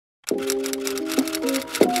Hey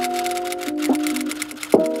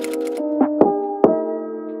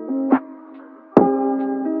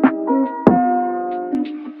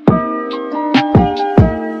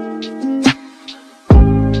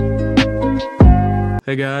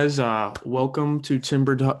guys, welcome to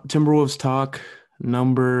Timberwolves Talk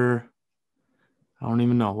number, I don't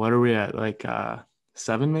even know. What are we at? Like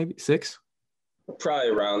seven, maybe six?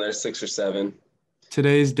 Probably around there, 6 or 7.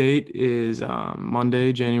 Today's date is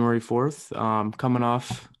Monday, January 4th. Coming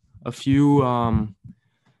off a few,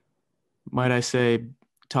 might I say,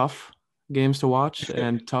 tough games to watch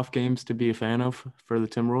and tough games to be a fan of for the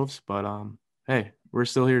Timberwolves. But hey, we're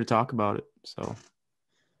still here to talk about it. So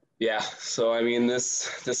Yeah, so I mean this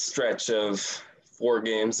stretch of 4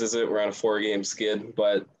 games, is it? We're on a 4-game skid,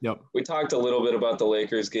 but yep. we talked a little bit about the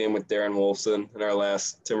Lakers game with Darren Wolfson in our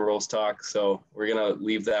last Timberwolves talk, so we're gonna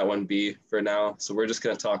leave that one be for now. So we're just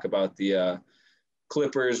gonna talk about the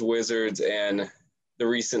Clippers, Wizards, and the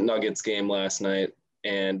recent Nuggets game last night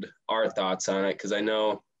and our thoughts on it, because I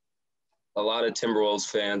know a lot of Timberwolves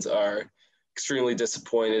fans are extremely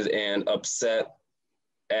disappointed and upset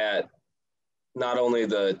at not only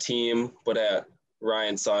the team, but at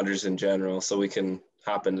Ryan Saunders in general. So we can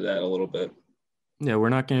hop into that a little bit. Yeah, we're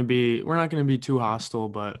not gonna be too hostile,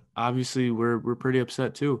 but obviously we're pretty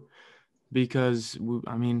upset too, because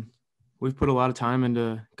we've put a lot of time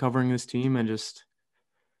into covering this team, and just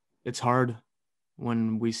it's hard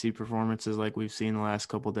when we see performances like we've seen the last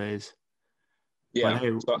couple of days. But Yeah,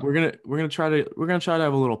 hey, so we're gonna try to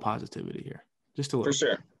have a little positivity here, just a for little.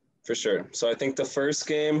 sure, for sure. So I think the first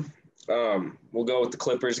game, we'll go with the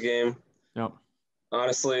Clippers game. Yep.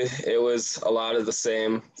 Honestly, it was a lot of the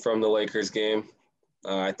same from the Lakers game.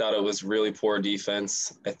 I thought it was really poor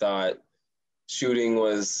defense. I thought shooting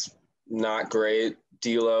was not great.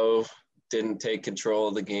 D'Lo didn't take control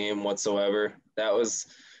of the game whatsoever. I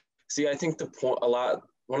think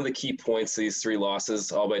one of the key points of these 3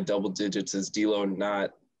 losses, all by double digits, is D'Lo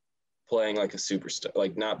not playing like a superstar,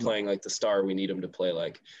 like not playing like the star we need him to play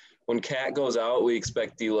like. When Cat goes out, we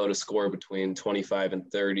expect D'Lo to score between 25 and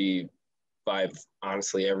 35,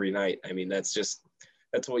 honestly, every night. I mean, that's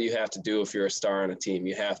what you have to do if you're a star on a team.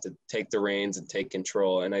 You have to take the reins and take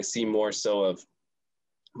control. And I see more so of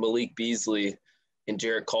Malik Beasley and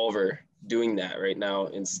Jarrett Culver doing that right now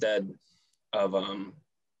instead of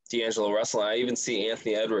D'Angelo Russell. I even see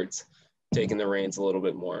Anthony Edwards taking the reins a little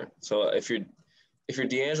bit more. So if you're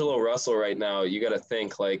D'Angelo Russell right now, you got to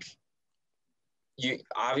think like you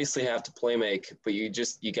obviously have to play make, but you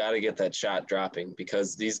got to get that shot dropping,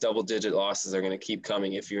 because these double-digit losses are going to keep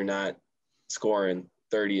coming if you're not scoring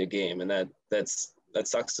 30 a game. And that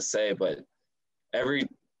sucks to say, but every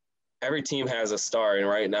team has a star, and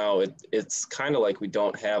right now it's kind of like we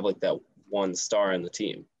don't have like that one star in the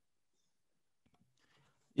team.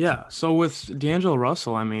 Yeah. So with D'Angelo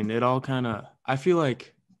Russell, I feel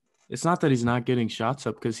like it's not that he's not getting shots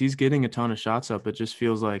up, because he's getting a ton of shots up. It just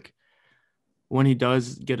feels like when he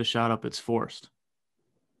does get a shot up, it's forced.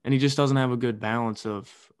 And he just doesn't have a good balance of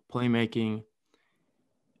playmaking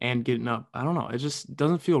and getting up. I don't know. It just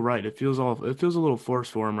doesn't feel right. It feels a little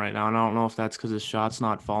forced for him right now. And I don't know if that's because his shot's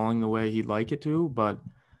not falling the way he'd like it to, but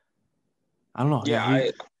I don't know.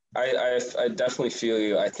 Yeah, I definitely feel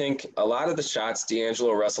you. I think a lot of the shots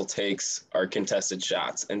D'Angelo Russell takes are contested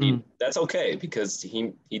shots, and that's okay, because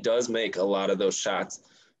he does make a lot of those shots.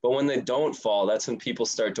 But when they don't fall, that's when people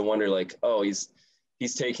start to wonder, like, oh, he's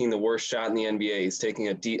taking the worst shot in the NBA. He's taking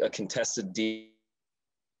a contested deep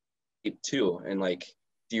too, and like,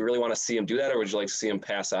 do you really want to see him do that, or would you like to see him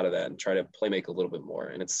pass out of that and try to play make a little bit more?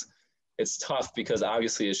 And it's tough, because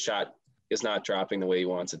obviously his shot is not dropping the way he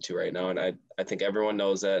wants it to right now. And I think everyone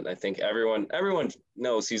knows that. And I think everyone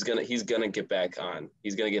knows he's gonna get back on.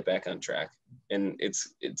 He's gonna get back on track. And it's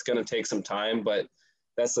gonna take some time, but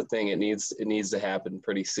that's the thing. It needs to happen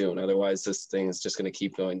pretty soon. Otherwise, this thing is just gonna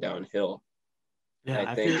keep going downhill.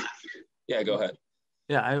 Yeah, Yeah, go ahead.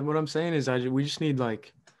 Yeah, what I'm saying is we just need,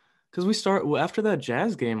 like, because after that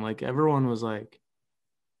Jazz game, like everyone was so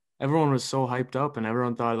hyped up, and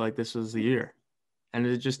everyone thought like this was the year. And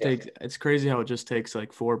it's crazy how it just takes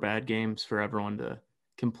like 4 bad games for everyone to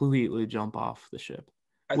completely jump off the ship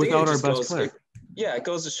without our best player. It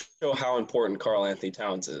goes to show how important Karl Anthony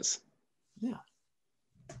Towns is. Yeah.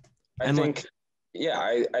 I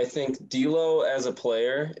think D'Lo as a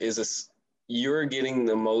player you're getting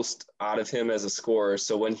the most out of him as a scorer.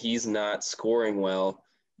 So when he's not scoring well,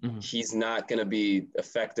 he's not going to be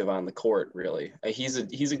effective on the court, really. He's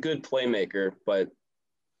a good playmaker, but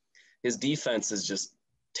his defense is just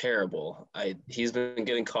terrible. He's been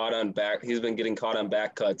getting caught on back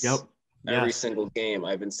cuts every single game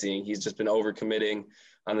I've been seeing. He's just been overcommitting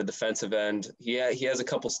on the defensive end. He has a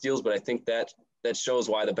couple steals, but I think that shows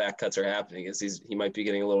why the back cuts are happening is he might be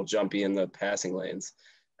getting a little jumpy in the passing lanes.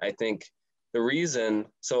 I think the reason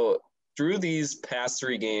through these past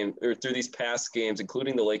games,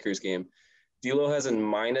 including the Lakers game, D'Lo has a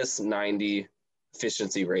minus 90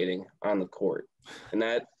 efficiency rating on the court. And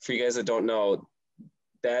that, for you guys that don't know,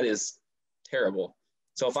 that is terrible.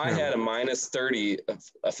 So if I had a minus 30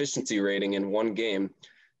 efficiency rating in one game,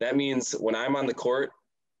 that means when I'm on the court,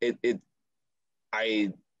 isn't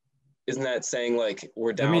that saying like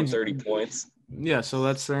we're down 30 points? Yeah, so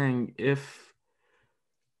that's saying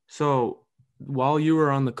while you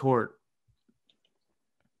were on the court,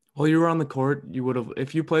 you would have,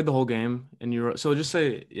 if you played the whole game and so just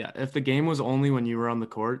say, yeah, if the game was only when you were on the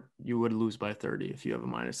court, you would lose by 30 if you have a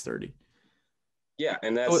minus 30. Yeah,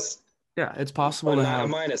 and that's it's possible to have a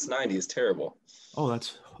minus 90 is terrible. Oh,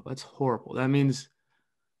 that's horrible. That means,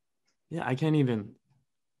 yeah, I can't even.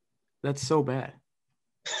 That's so bad.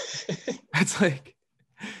 That's like,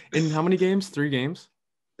 in how many games? 3 games?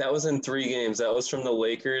 That was in 3 games. That was from the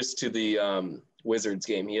Lakers to the Wizards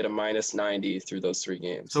game. He had a minus 90 through those 3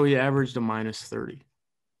 games. So he averaged a minus 30.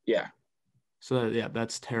 Yeah. So yeah,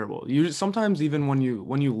 that's terrible. You sometimes even when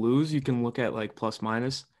you lose, you can look at like plus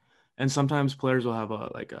minus, and sometimes players will have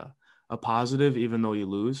a positive even though you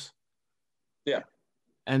lose. Yeah.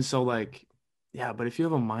 And so like, yeah, but if you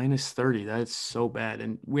have a minus 30, that's so bad.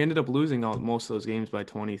 And we ended up losing most of those games by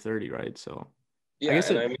 20, 30, right? So yeah,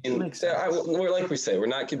 we're like we say, we're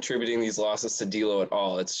not contributing these losses to D'Lo at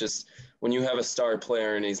all. It's just when you have a star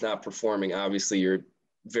player and he's not performing, obviously you're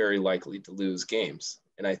very likely to lose games.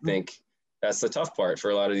 And I think that's the tough part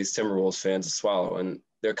for a lot of these Timberwolves fans to swallow. And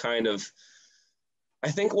they're I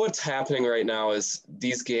think what's happening right now is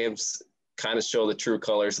these games kind of show the true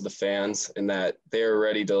colors of the fans and that they're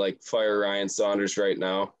ready to like fire Ryan Saunders right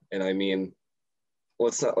now. And I mean,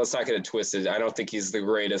 let's not get it twisted. I don't think he's the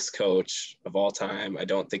greatest coach of all time. I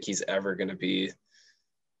don't think he's ever going to be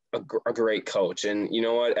a great coach. And you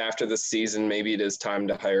know what? After this season, maybe it is time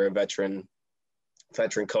to hire a veteran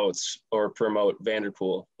coach or promote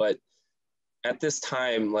Vanderpool. But at this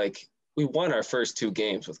time, like we won our first 2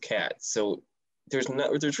 games with Cat, so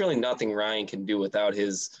there's really nothing Ryan can do without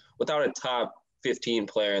a top 15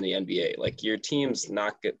 player in the NBA. Like your team's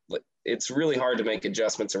not good. It's really hard to make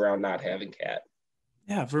adjustments around not having Cat.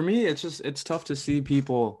 Yeah, for me, it's tough to see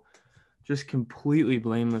people just completely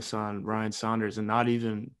blame this on Ryan Saunders and not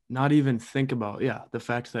even think about the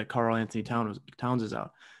fact that Karl Anthony Towns is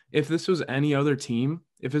out. If this was any other team,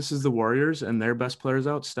 if this is the Warriors and their best player's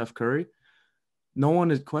out, Steph Curry, no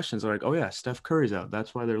one is questions like, oh yeah, Steph Curry's out,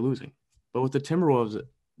 that's why they're losing. But with the Timberwolves,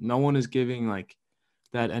 no one is giving like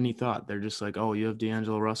that any thought. They're just like, oh, you have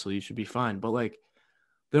D'Angelo Russell, you should be fine. But like,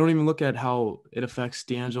 they don't even look at how it affects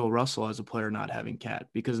D'Angelo Russell as a player not having Cat,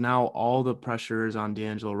 because now all the pressure is on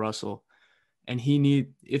D'Angelo Russell, and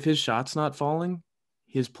if his shot's not falling,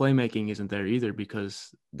 his playmaking isn't there either,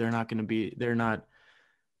 because they're not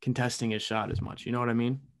contesting his shot as much. You know what I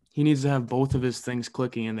mean? He needs to have both of his things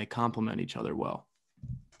clicking and they complement each other well.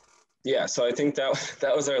 Yeah, so I think that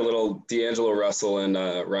was our little D'Angelo Russell and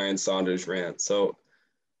Ryan Saunders rant. So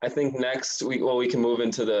I think next we can move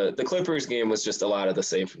into the Clippers game. Was just a lot of the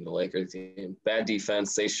same from the Lakers game. Bad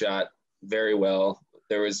defense. They shot very well.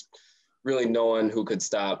 There was really no one who could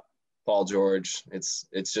stop Paul George. It's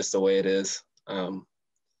just the way it is. When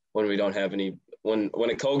we don't have when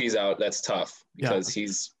Okogie's out, that's tough because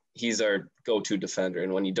he's our go-to defender.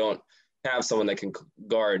 And when you don't have someone that can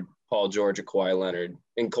guard Paul George or Kawhi Leonard,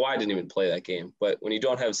 and Kawhi didn't even play that game, but when you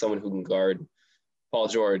don't have someone who can guard Paul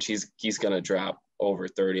George, he's going to drop over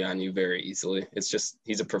 30 on you very easily. It's just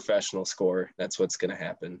he's a professional scorer. That's what's going to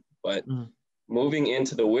happen. But moving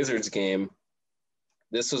into the Wizards game,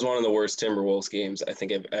 this was one of the worst Timberwolves games I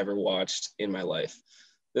think I've ever watched in my life.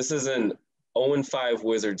 This is an 0-5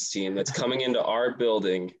 Wizards team that's coming into our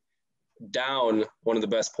building down one of the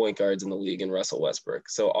best point guards in the league in Russell Westbrook.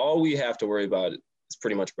 So all we have to worry about is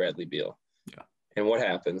pretty much Bradley Beal. Yeah. And what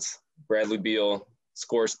happens? Bradley Beal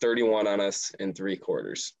scores 31 on us in 3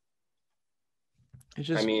 quarters.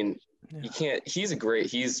 You can't –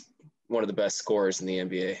 he's one of the best scorers in the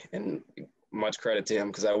NBA, and much credit to him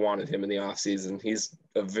because I wanted him in the offseason. He's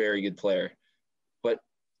a very good player. But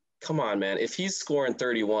come on, man. If he's scoring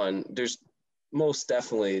 31, there's most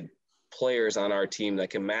definitely players on our team that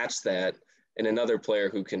can match that, and another player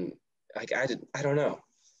who can – I don't know.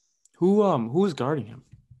 Who is guarding him?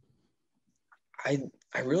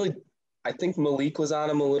 I think Malik was on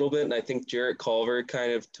him a little bit, and I think Jarrett Culver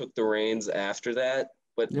kind of took the reins after that.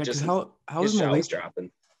 But just his shot was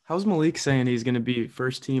dropping. How's Malik saying he's going to be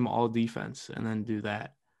first team all defense and then do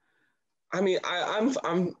that? I mean,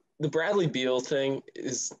 I'm the Bradley Beal thing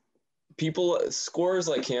is people scores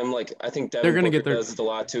like him. Like I think They're Devin gonna Booker get their does it a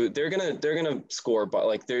lot too. They're gonna score, but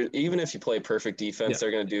like they're even if you play perfect defense, yeah.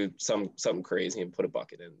 they're gonna do something crazy and put a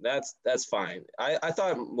bucket in. That's fine. I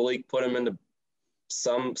thought Malik put him into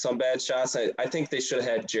some bad shots. I think they should have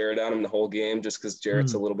had Jared on him the whole game just because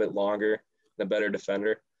Jared's a Mhm. little bit longer and a better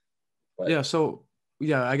defender. But Yeah, so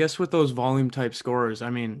yeah, I guess with those volume type scorers, I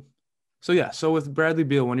mean, so yeah, so with Bradley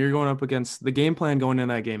Beal, when you're going up against the game plan going in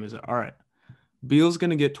that game is all right, Beal's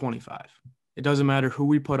gonna get 25. It doesn't matter who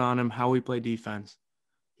we put on him, how we play defense,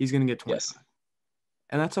 he's gonna get yes, 25.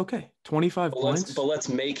 And that's okay. 25 but points. let's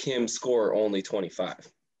make him score only 25.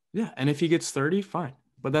 Yeah, and if he gets 30, fine.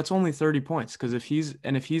 But that's only 30 points because if he's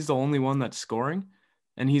the only one that's scoring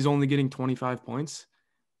and he's only getting 25 points,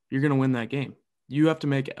 you're going to win that game. You have to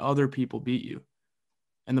make other people beat you.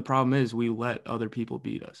 And the problem is we let other people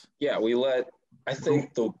beat us. Yeah, we let. I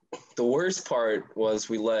think the worst part was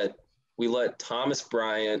we let Thomas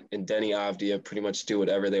Bryant and Denny Avdia pretty much do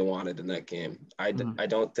whatever they wanted in that game. I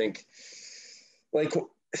don't think like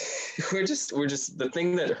we're just the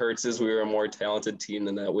thing that hurts is we were a more talented team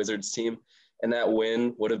than that Wizards team, and that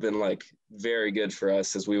win would have been like very good for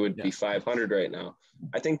us as we would be Yes. 500 right now.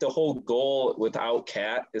 I think the whole goal without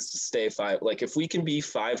Cat is to stay five. Like if we can be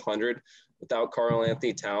 500 without Karl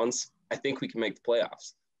Anthony Towns, I think we can make the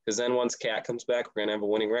playoffs. Because then once Cat comes back, we're gonna have a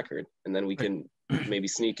winning record, and then we can maybe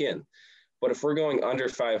sneak in. But if we're going under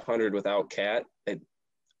 500 without Cat,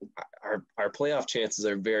 our playoff chances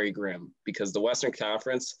are very grim because the Western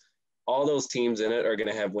Conference, all those teams in it are going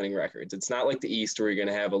to have winning records. It's not like the East where you're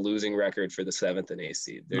going to have a losing record for the 7th and 8th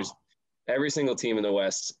seed. There's every single team in the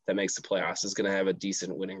West that makes the playoffs is going to have a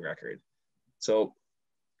decent winning record. So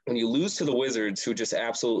when you lose to the Wizards, who just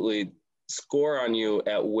absolutely score on you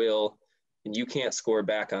at will, and you can't score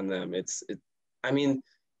back on them, I mean,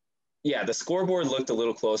 yeah, the scoreboard looked a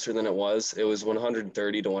little closer than it was. It was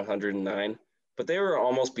 130 to 109, but they were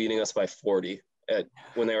almost beating us by 40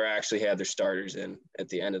 when they were actually had their starters in at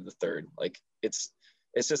the end of the third. Like it's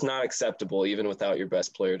just not acceptable even without your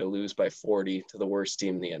best player to lose by 40 to the worst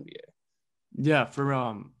team in the NBA. Yeah,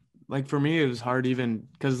 for me it was hard even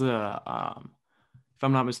because the if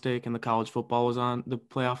I'm not mistaken, the college football was on, the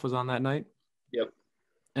playoff was on that night. Yep.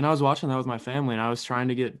 And I was watching that with my family and I was trying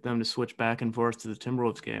to get them to switch back and forth to the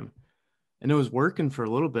Timberwolves game. And it was working for a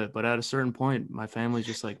little bit, but at a certain point, my family's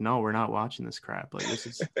just like, no, we're not watching this crap. Like, this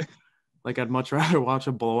is like, I'd much rather watch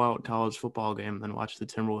a blowout college football game than watch the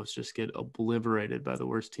Timberwolves just get obliterated by the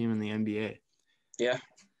worst team in the NBA. Yeah.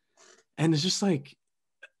 And it's just like,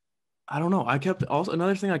 I don't know.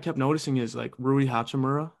 Another thing I kept noticing is like Rui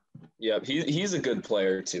Hachimura. Yep. He's a good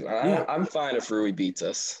player too. Yeah. I'm fine if Rui beats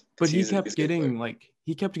us. But he He's a kept good player.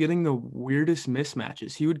 getting the weirdest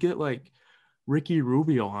mismatches. He would get like Ricky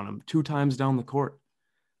Rubio on him 2 times down the court.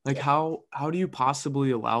 Like how do you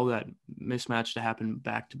possibly allow that mismatch to happen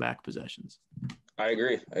back-to-back possessions? I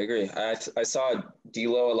agree. I saw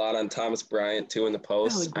D'Lo a lot on Thomas Bryant too in the Yeah,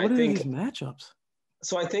 post. like what are these matchups?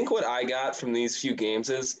 So. I think what I got from these few games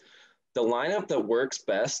is the lineup that works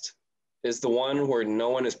best is the one where no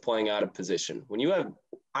one is playing out of position. When you have,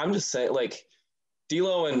 I'm just saying, like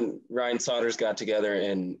D'Lo and Ryan Saunders got together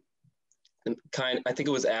and I think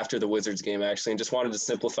it was after the Wizards game actually, and just wanted to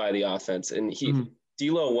simplify the offense. And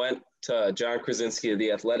D'Lo went to John Krasinski of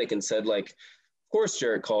the Athletic and said, like, of course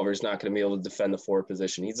Jarrett Culver's not going to be able to defend the forward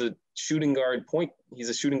position. He's a shooting guard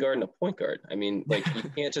and a point guard. I mean, like you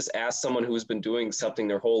can't just ask someone who's been doing something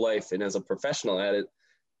their whole life and is a professional at it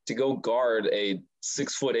to go guard a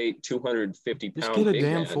 6'8", 250-pound Just get a big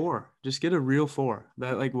damn man. four. Just get a real four.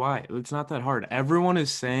 That like why? It's not that hard. Everyone is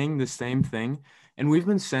saying the same thing, and we've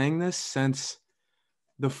been saying this since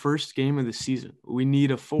the first game of the season. We need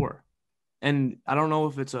a four. And I don't know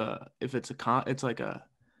if it's like a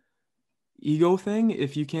ego thing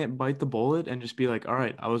if you can't bite the bullet and just be like, all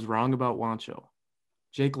right, I was wrong about Wancho.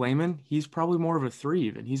 Jake Layman, he's probably more of a 3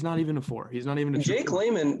 even. He's not even a 4. He's not even a true Jake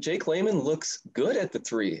 4. Layman looks good at the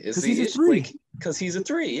 3. Because he's a 3. Because he's a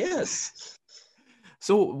 3, yes.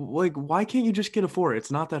 So, like, why can't you just get a 4?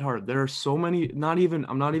 It's not that hard. There are so many,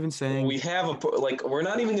 I'm not even saying. We're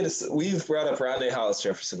not even going to, we've brought up Rodney Hollis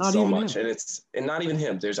Jefferson so much. Him. And not even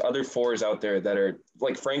him. There's other 4s out there that are,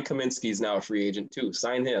 like Frank Kaminsky's now a free agent too.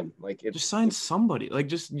 Sign him. Just sign somebody. Like,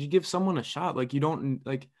 just you give someone a shot. Like, you don't,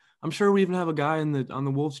 like, I'm sure we even have a guy on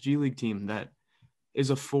the Wolves G League team that is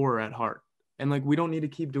a 4 at heart. And, like, we don't need to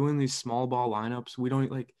keep doing these small ball lineups. We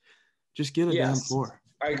don't, like, just get a damn 4.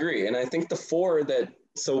 I agree. And I think the 4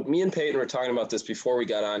 so me and Peyton were talking about this before we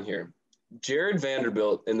got on here. Jared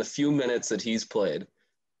Vanderbilt, in the few minutes that he's played,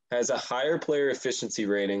 has a higher player efficiency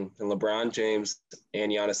rating than LeBron James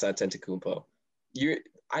and Giannis Antetokounmpo.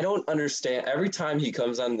 I don't understand. Every time he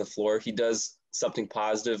comes on the floor, he does something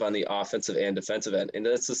positive on the offensive and defensive end. And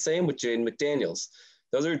it's the same with Jaden McDaniels.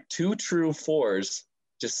 Those are two true fours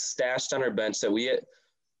just stashed on our bench that we at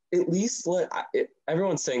least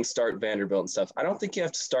everyone's saying start Vanderbilt and stuff. I don't think you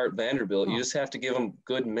have to start Vanderbilt. You just have to give him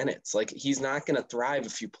good minutes. Like, he's not going to thrive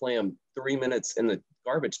if you play him 3 minutes in the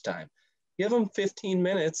garbage time. Give him 15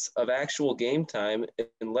 minutes of actual game time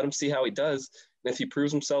and let him see how he does. And if he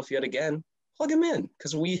proves himself yet again, plug him in,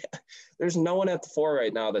 because there's no one at the 4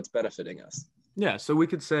 right now that's benefiting us. Yeah, so we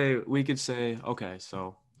could say, okay,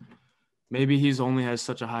 so maybe he's only has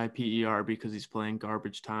such a high PER because he's playing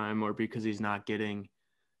garbage time or because he's not getting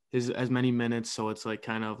as many minutes. So it's like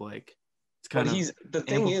kind of like it's kind but of the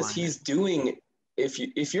thing is, he's doing,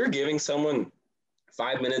 if you're giving someone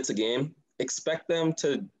 5 minutes a game, expect them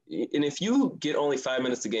to, and if you get only 5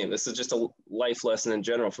 minutes a game, this is just a life lesson in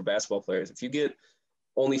general for basketball players. If you get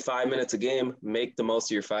only 5 minutes a game, make the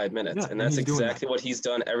most of your 5 minutes. Yeah, and that's exactly what he's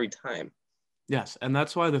done every time. Yes, and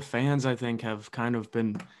that's why the fans, I think, have kind of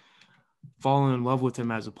been falling in love with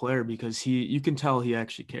him as a player, because you can tell he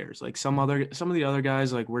actually cares. Like some of the other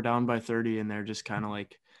guys, like, we're down by 30 and they're just kind of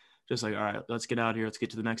like, all right, let's get out of here, let's get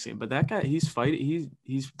to the next game. But that guy, he's fighting,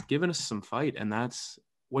 he's given us some fight, and that's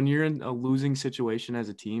when you're in a losing situation as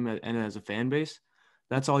a team and as a fan base,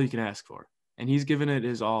 that's all you can ask for. And he's given it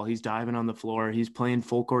his all. He's diving on the floor, he's playing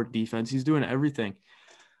full court defense, he's doing everything.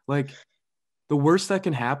 Like, the worst that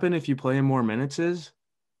can happen if you play him more minutes is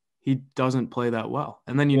he doesn't play that well.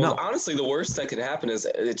 And then honestly, the worst that could happen is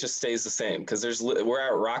it just stays the same, because we're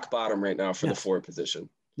at rock bottom right now for the 4 position.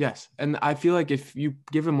 Yes, and I feel like if you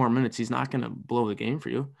give him more minutes, he's not going to blow the game for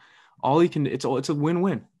you. All he can, it's a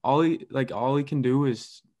win-win. All he can do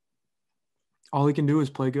is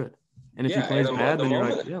play good. And if he plays bad, then you're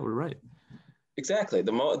like, yeah, we're right. Exactly.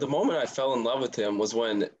 The moment I fell in love with him was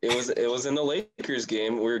when it was in the Lakers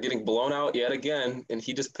game. We were getting blown out yet again, and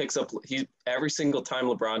he just picks up. Every single time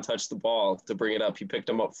LeBron touched the ball to bring it up, he picked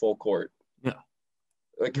him up full court. Yeah.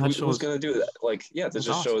 Like, who's going to do that? Like, yeah, that just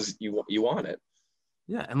awesome. Shows you want it.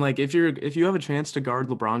 Yeah, and like if you have a chance to guard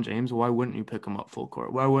LeBron James, why wouldn't you pick him up full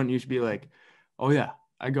court? Why wouldn't you be like, oh yeah,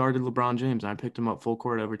 I guarded LeBron James and I picked him up full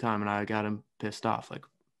court every time and I got him pissed off? Like,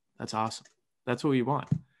 that's awesome. That's what you want.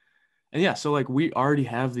 And yeah, so like we already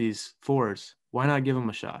have these 4s. Why not give him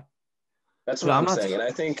a shot? That's what I'm saying. And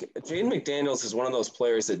I think Jaden McDaniels is one of those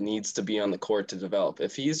players that needs to be on the court to develop.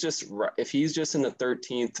 If he's just in the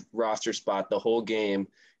 13th roster spot the whole game,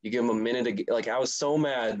 you give him a minute. Like, I was so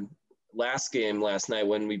mad last night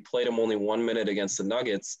when we played him only 1 minute against the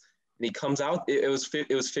Nuggets, and he comes out. It was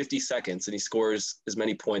 50 seconds, and he scores as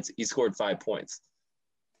many points. He scored 5 points.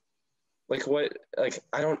 Like, what? Like,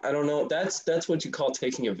 I don't know. That's what you call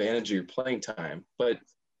taking advantage of your playing time. But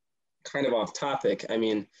kind of off topic, I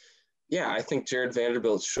mean, yeah, I think Jared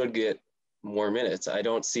Vanderbilt should get more minutes. I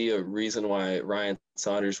don't see a reason why Ryan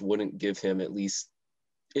Saunders wouldn't give him at least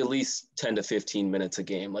 10 to 15 minutes a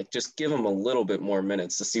game. Like, just give him a little bit more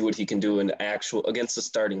minutes to see what he can do against the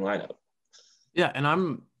starting lineup. Yeah,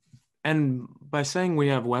 and by saying we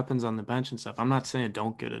have weapons on the bench and stuff, I'm not saying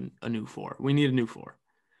don't get a new 4. We need a new 4.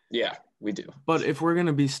 Yeah, we do. But if we're going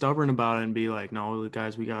to be stubborn about it and be like, no, the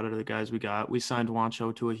guys we got are the guys we got. We signed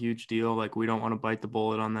Juancho to a huge deal. Like, we don't want to bite the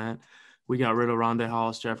bullet on that. We got rid of Rondé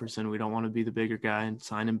Hollis-Jefferson. We don't want to be the bigger guy and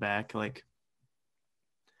sign him back. Like,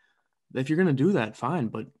 if you're going to do that, fine,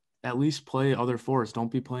 but at least play other 4s.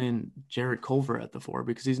 Don't be playing Jarrett Culver at the 4,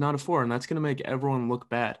 because he's not a 4, and that's going to make everyone look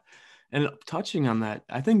bad. And touching on that,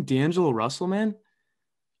 I think D'Angelo Russell, man,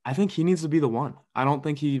 I think he needs to be the 1. I don't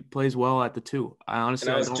think he plays well at the 2. I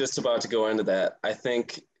was just about to go into that. I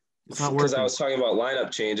think because I was talking about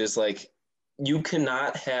lineup changes, like, you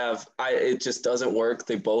cannot have it just doesn't work.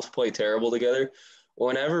 They both play terrible together.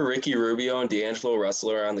 Whenever Ricky Rubio and D'Angelo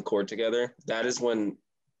Russell are on the court together, that is when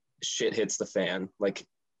shit hits the fan. Like,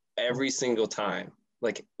 every single time.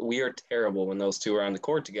 Like, we are terrible when those two are on the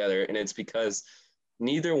court together, and it's because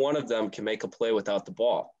neither one of them can make a play without the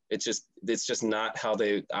ball. It's just not how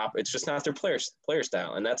they it's just not their player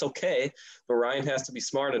style, and that's okay. But Ryan has to be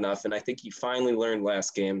smart enough, and I think he finally learned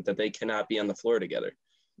last game that they cannot be on the floor together.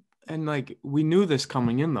 And like, we knew this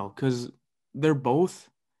coming in though, because they both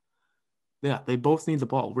need the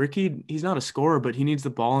ball. Ricky, he's not a scorer, but he needs the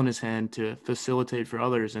ball in his hand to facilitate for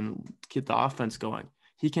others and get the offense going.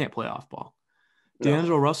 He can't play off ball. No.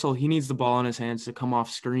 D'Angelo Russell, he needs the ball in his hands to come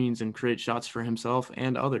off screens and create shots for himself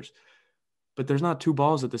and others. But there's not 2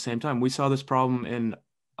 balls at the same time. We saw this problem in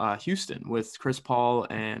Houston with Chris Paul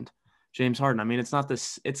and James Harden. I mean, it's not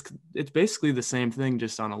this. It's basically the same thing,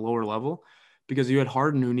 just on a lower level. because you had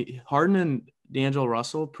Harden and D'Angelo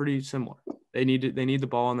Russell pretty similar. They need the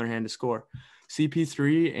ball in their hand to score.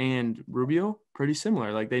 CP3 and Rubio pretty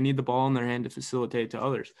similar. Like they need the ball in their hand to facilitate to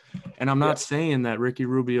others. And I'm not saying that Ricky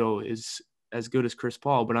Rubio is as good as Chris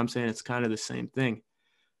Paul, but I'm saying it's kind of the same thing.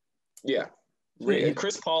 Yeah.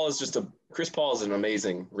 Chris Paul is an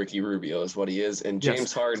amazing Ricky Rubio is what he is. And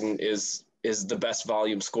James Harden is the best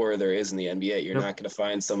volume scorer there is in the NBA. You're not going to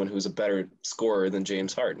find someone who's a better scorer than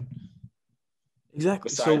James Harden. Exactly.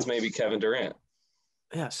 Besides maybe Kevin Durant.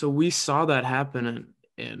 Yeah. So we saw that happen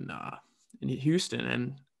in Houston,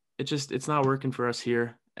 and it's not working for us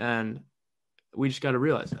here. And we just got to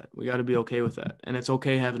realize that. We got to be okay with that. And it's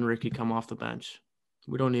okay having Ricky come off the bench.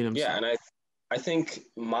 We don't need him. Yeah. And I think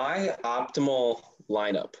my optimal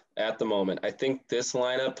lineup at the moment, I think this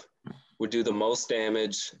lineup would do the most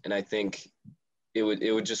damage, and I think it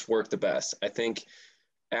would just work the best. I think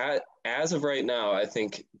as of right now, I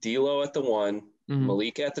think D'Lo at the 1,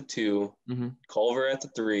 Malik at the 2, Culver at the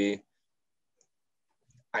 3.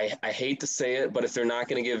 I hate to say it, but if they're not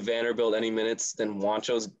going to give Vanderbilt any minutes, then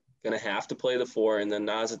Wancho's going to have to play the 4, and then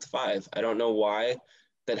Nas at the 5. I don't know why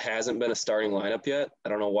that hasn't been a starting lineup yet. I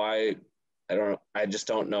don't know why. I just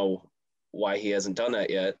don't know why he hasn't done that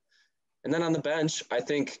yet. And then on the bench, I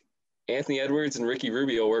think Anthony Edwards and Ricky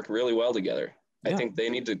Rubio work really well together. I think they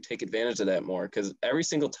need to take advantage of that more, because every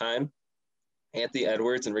single time Anthony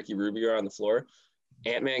Edwards and Ricky Rubio are on the floor,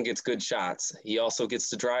 Ant-Man gets good shots. He also gets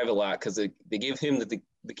to drive a lot because they give him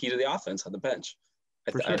the key to the offense on the bench.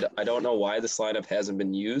 I don't know why this lineup hasn't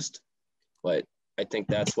been used, but I think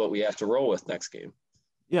that's what we have to roll with next game.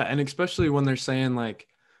 Yeah, and especially when they're saying, like,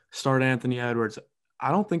 start Anthony Edwards.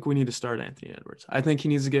 I don't think we need to start Anthony Edwards. I think he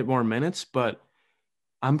needs to get more minutes, but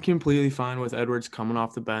I'm completely fine with Edwards coming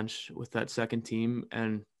off the bench with that second team.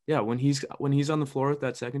 And yeah, when he's on the floor with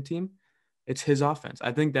that second team, it's his offense.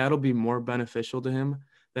 I think that'll be more beneficial to him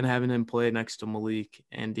than having him play next to Malik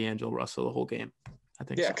and D'Angelo Russell the whole game. I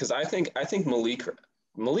think. Yeah, because I think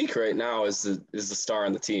Malik right now is the star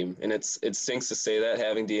on the team, and it stinks to say that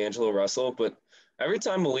having D'Angelo Russell, but every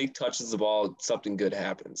time Malik touches the ball, something good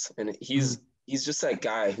happens, and he's just that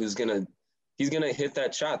guy who's gonna hit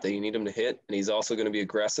that shot that you need him to hit, and he's also gonna be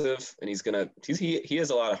aggressive, and he has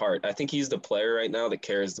a lot of heart. I think he's the player right now that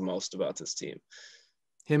cares the most about this team.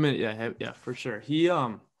 Yeah, for sure. He's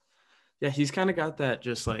kind of got that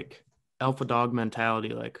just like alpha dog mentality.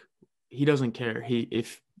 Like he doesn't care. He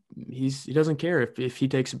doesn't care if he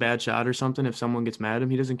takes a bad shot or something. If someone gets mad at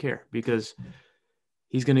him, he doesn't care because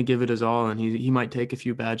he's going to give it his all, and he might take a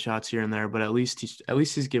few bad shots here and there, but at least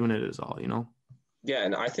he's giving it his all, you know? Yeah,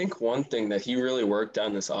 and I think one thing that he really worked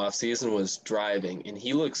on this offseason was driving, and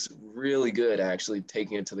he looks really good actually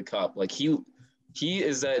taking it to the cup. Like he's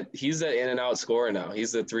that in and out scorer now.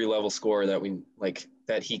 He's the 3-level scorer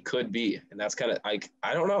that he could be, and that's kind of I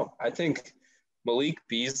don't know. I think Malik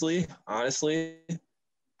Beasley, honestly,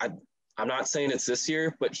 I'm not saying it's this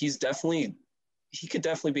year, but he could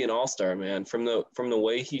definitely be an all-star, man. From the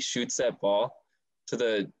way he shoots that ball to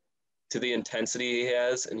the intensity he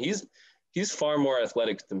has, and he's far more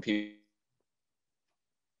athletic than people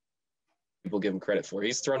give him credit for.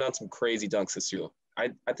 He's thrown out some crazy dunks this year. I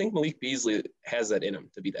think Malik Beasley has that in him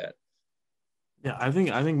to be that. Yeah, I think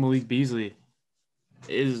Malik Beasley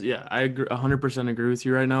is, I 100% agree with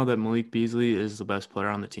you right now that Malik Beasley is the best player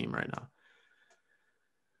on the team right now.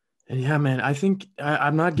 And yeah, man, I think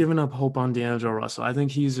I'm not giving up hope on D'Angelo Russell. I think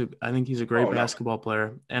he's a great basketball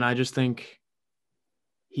player, and I just think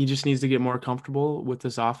he just needs to get more comfortable with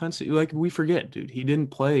this offense. Like we forget, dude, he didn't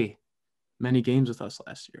play many games with us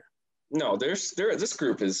last year. No, this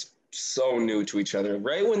group is so new to each other.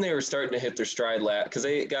 Right when they were starting to hit their stride because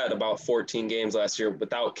they got about 14 games last year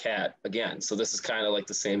without Cat again. So this is kind of like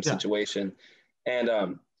the same situation. And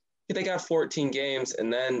they got 14 games,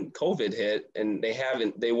 and then COVID hit, and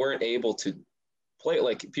they weren't able to play.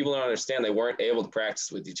 Like people don't understand, they weren't able to practice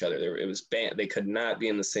with each other. It was banned. They could not be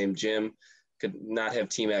in the same gym, could not have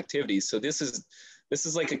team activities. So this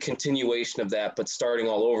is like a continuation of that, but starting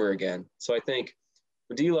all over again. So I think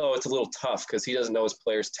for D'Lo, it's a little tough because he doesn't know his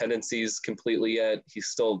players' tendencies completely yet. He's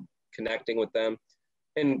still connecting with them,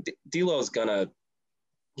 and D'Lo's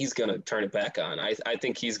he's gonna turn it back on. I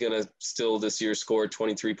think he's gonna still this year score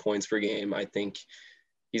 23 points per game. I think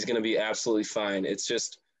he's gonna be absolutely fine. It's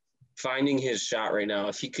just finding his shot right now.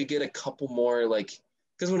 If he could get a couple more,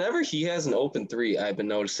 because whenever he has an open 3, I've been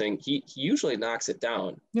noticing he usually knocks it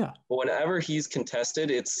down. Yeah. But whenever he's contested,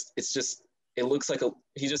 it looks like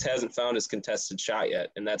he just hasn't found his contested shot yet,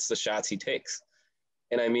 and that's the shots he takes.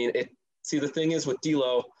 And I mean, the thing is with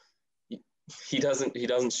D'Lo, he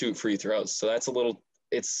doesn't shoot free throws, so that's a little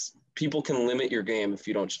it's people can limit your game if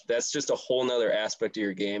you don't. That's just a whole nother aspect of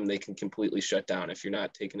your game. They can completely shut down if you're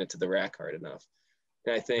not taking it to the rack hard enough.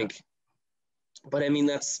 And I think, but I mean,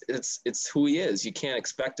 it's who he is. You can't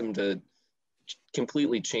expect him to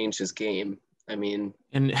completely change his game. I mean,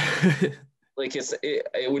 And like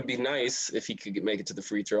it would be nice if he could make it to the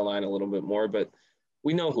free throw line a little bit more, but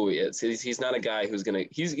we know who he is. He's not a guy who's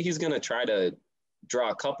he's gonna try to draw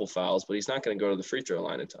a couple fouls, but he's not gonna go to the free throw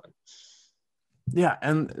line a ton. yeah,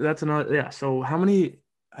 and that's another. Yeah. So how many?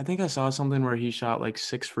 I think I saw something where he shot like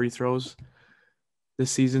 6 free throws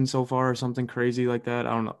this season so far, or something crazy like that.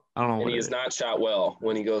 I don't know. I don't know And what he it has is. not shot well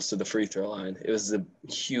when he goes to the free throw line. It was a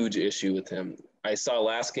huge issue with him. I saw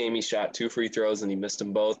last game he shot 2 free throws and he missed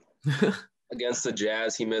them both. Against the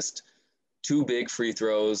Jazz, he missed 2 big free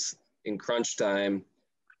throws in crunch time.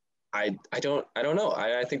 I don't know.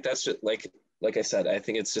 I think that's just like I said, I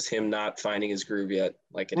think it's just him not finding his groove yet.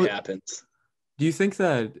 Like it What happens. do you think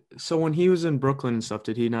that? So when he was in Brooklyn and stuff,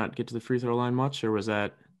 did he not get to the free throw line much, or was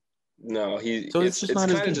that? No, So it's just it's not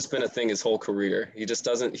his kind of game. just been a thing his whole career. He just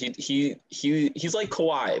doesn't he's like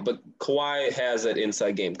Kawhi, but Kawhi has that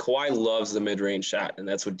inside game. Kawhi loves the mid-range shot, and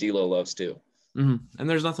that's what D'Lo loves too. And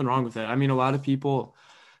there's nothing wrong with that. I mean, a lot of people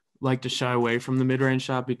like to shy away from the mid-range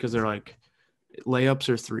shot because they're like layups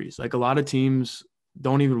or threes. Like a lot of teams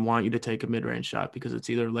don't even want you to take a mid-range shot because it's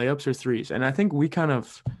either layups or threes. And I think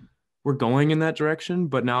we're going in that direction,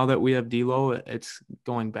 but now that we have D'Lo, it's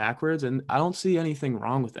going backwards. And I don't see anything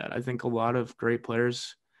wrong with that. I think a lot of great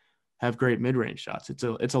players have great mid-range shots.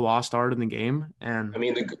 It's a lost art in the game. And I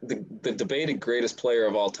mean, the debated greatest player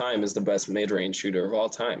of all time is the best mid-range shooter of all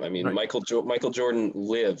time. I mean, right, Michael Jordan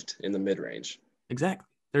lived in the mid-range. exactly.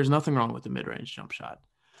 There's nothing wrong with the mid-range jump shot.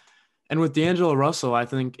 And with D'Angelo Russell, I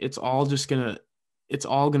think it's all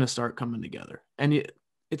gonna start coming together. And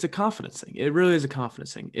it's a confidence thing. It really is a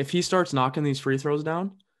confidence thing. If he starts knocking these free throws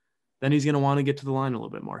down, then he's gonna want to get to the line a little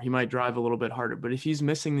bit more. He might drive a little bit harder. But if he's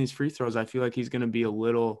missing these free throws, I feel like he's gonna be a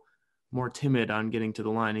little more timid on getting to the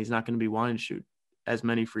line. He's not gonna be wanting to shoot as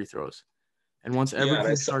many free throws. And once Yeah,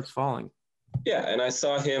 everything starts falling, and I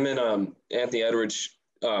saw him and Anthony Edwards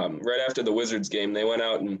right after the Wizards game. They went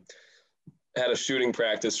out and had a shooting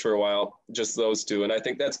practice for a while, just those two. And I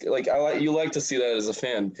think that's like you like to see that as a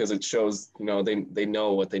fan because it shows they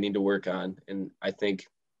know what they need to work on. And I think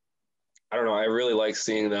I don't know, I really like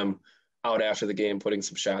seeing them out after the game putting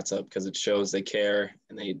some shots up because it shows they care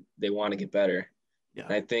and they want to get better. yeah,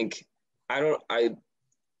 And I think I don't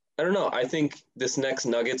know. I think this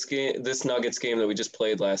Nuggets game that we just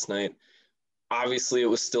played last night, obviously it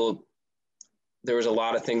was still there was a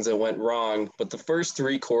lot of things that went wrong, but the first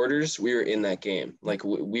 3 quarters we were in that game. Like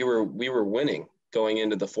we were winning going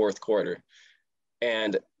into the fourth quarter.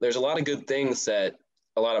 And there's a lot of good things that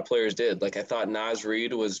a lot of players did. Like I thought Naz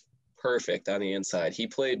Reid was perfect on the inside. He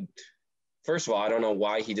played first of all, I don't know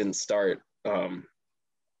why he didn't start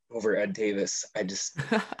over Ed Davis. I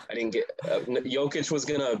didn't get Jokic was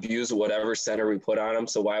going to abuse whatever center we put on him,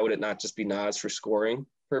 so why would it not just be Naz for scoring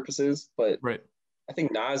purposes? But right. I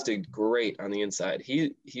think Nas did great on the inside.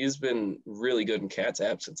 He's been really good in Cat's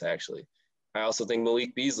absence, actually. I also think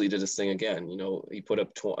Malik Beasley did his thing again. He put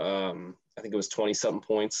up, I think it was 20-something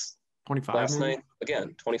points 25 last maybe? night.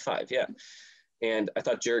 Again, 25, yeah. And I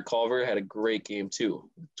thought Jarrett Culver had a great game too,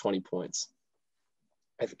 20 points.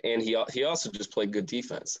 And he also just played good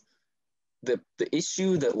defense. The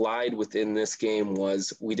issue that lied within this game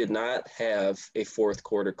was we did not have a fourth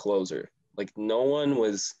quarter closer. Like no one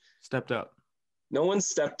Stepped up.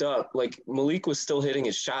 stepped up. Like Malik was still hitting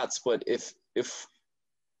his shots, but if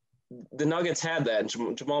the Nuggets had that,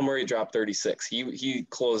 and Jamal Murray dropped 36, he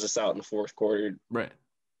closed us out in the fourth quarter. Right.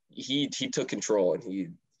 He took control and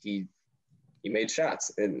he made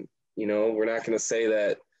shots. And we're not going to say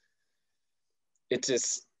that it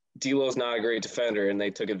just D'Lo's not a great defender, and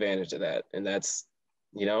they took advantage of that. And that's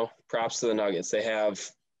props to the Nuggets. They have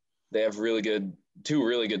two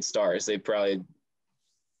really good stars. They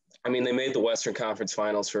made the Western Conference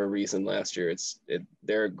Finals for a reason last year.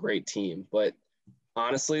 They're a great team. But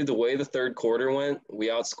honestly, the way the third quarter went, we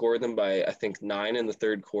outscored them by, I think, 9 in the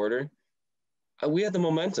third quarter. We had the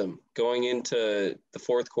momentum going into the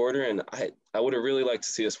fourth quarter, and I would have really liked to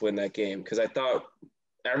see us win that game because I thought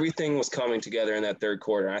everything was coming together in that third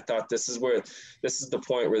quarter. I thought this is the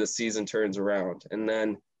point where the season turns around. And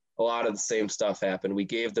then a lot of the same stuff happened. We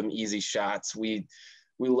gave them easy shots. We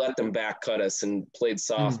let them back cut us and played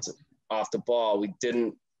soft off the ball.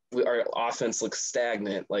 Our offense looked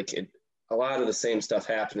stagnant. A lot of the same stuff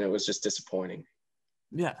happened. It was just disappointing.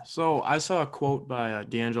 Yeah. So I saw a quote by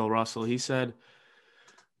D'Angelo Russell. He said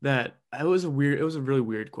that it was a really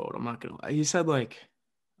weird quote. I'm not going to lie. He said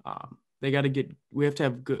we have to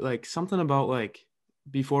have good, like something about like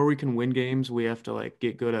before we can win games, we have to like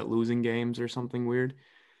get good at losing games or something weird.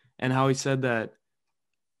 And how he said that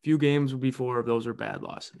few games before those are bad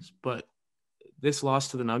losses, but this loss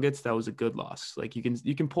to the Nuggets, that was a good loss. Like you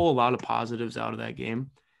can pull a lot of positives out of that game.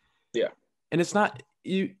 Yeah. And it's not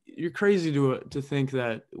you're crazy to think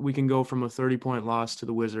that we can go from a 30-point loss to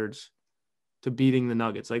the Wizards to beating the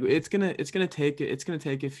Nuggets. Like it's gonna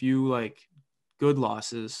take a few like good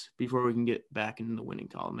losses before we can get back into the winning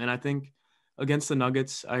column. And I think against the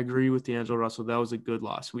Nuggets, I agree with D'Angelo Russell. That was a good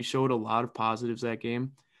loss. We showed a lot of positives that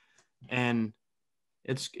game, and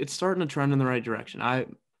it's starting to trend in the right direction. I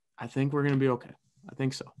think we're gonna be okay. I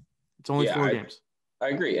think so. It's only Yeah, 4 games. I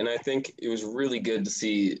agree. And I think it was really good to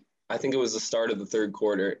see. I think it was the start of the third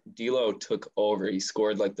quarter. D'Lo took over. He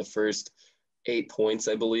scored like the first 8 points,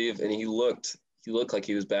 I believe, and he looked like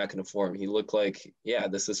he was back into form. He looked like, yeah,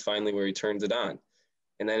 this is finally where he turns it on.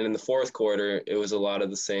 And then in the fourth quarter, it was a lot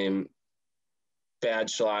of the same bad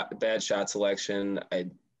shot selection. I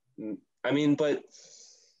mean, but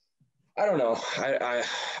I don't know.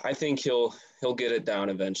 I think he'll get it down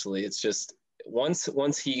eventually. It's just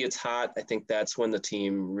once he gets hot, I think that's when the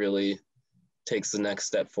team really takes the next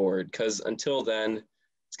step forward. Because until then,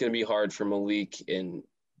 it's going to be hard for Malik and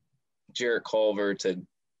Jarrett Culver to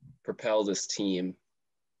propel this team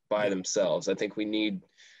by themselves. I think we need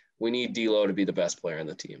D'Lo to be the best player on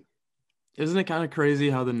the team. Isn't it kind of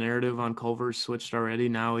crazy how the narrative on Culver switched already?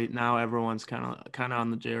 Now everyone's kind of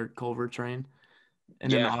on the Jarrett Culver train,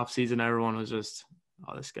 and in the offseason, everyone was just,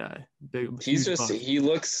 oh, this guy, He's just bust. He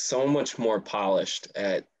looks so much more polished.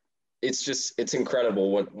 It's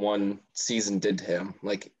incredible what one season did to him.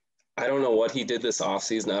 Like, I don't know what he did this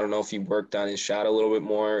offseason. I don't know if he worked on his shot a little bit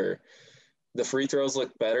more. Or the free throws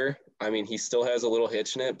look better. I mean, he still has a little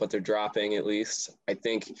hitch in it, but they're dropping at least. I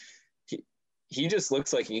think he just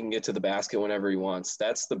looks like he can get to the basket whenever he wants.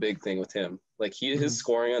 That's the big thing with him. Like his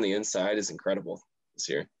scoring on the inside is incredible this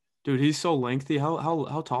year. Dude, he's so lengthy.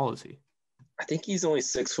 How tall is he? I think he's only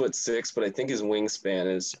 6'6", but I think his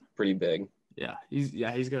wingspan is pretty big. Yeah, he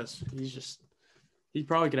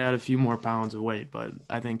probably could add a few more pounds of weight, but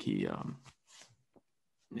I think a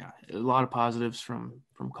lot of positives from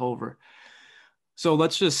Culver. So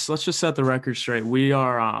let's just set the record straight.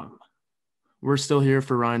 We're still here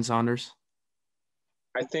for Ryan Saunders.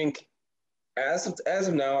 I think as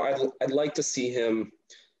of now, I'd like to see him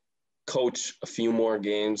coach a few more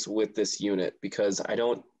games with this unit, because I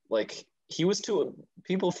don't like he was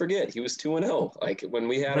people forget he was 2-0. Like when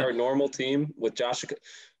we had our normal team with Josh,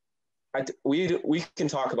 we can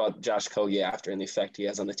talk about Josh Okogie after and the effect he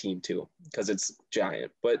has on the team too, because it's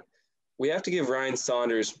giant. But we have to give Ryan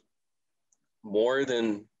Saunders more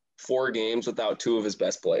than 4 games without 2 of his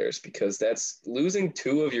best players, because that's losing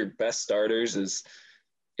 2 of your best starters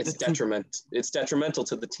it's detrimental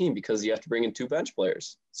to the team, because you have to bring in 2 bench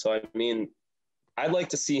players. So I mean, I'd like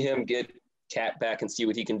to see him get Cat back and see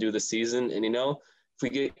what he can do this season. And if we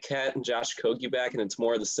get Cat and Josh Okogie back and it's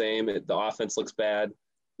more of the same, the offense looks bad.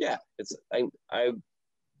 Yeah,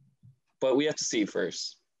 but we have to see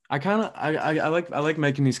first. I like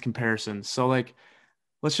making these comparisons. So like,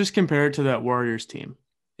 let's just compare it to that Warriors team.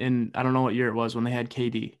 And I don't know what year it was when they had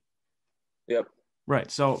KD. Yep.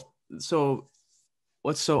 Right. So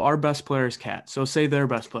our best player is Cat. So say their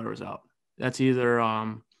best player was out. That's either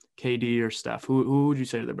KD or Steph. Who would you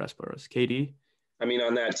say their best player was? KD? I mean,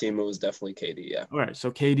 on that team, it was definitely KD, yeah. All right,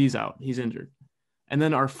 so KD's out. He's injured. And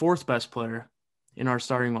then our 4th best player in our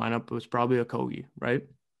starting lineup was probably Okogie, right?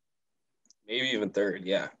 Maybe even 3rd,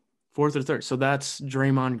 yeah. 4th or 3rd. So that's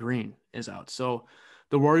Draymond Green is out. So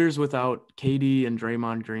the Warriors without KD and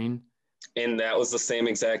Draymond Green. And that was the same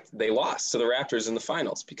exact – they lost to the Raptors in the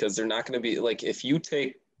finals, because they're not going to be – like if you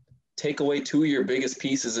take away 2 of your biggest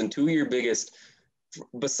pieces and 2 of your biggest –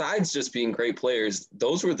 besides just being great players,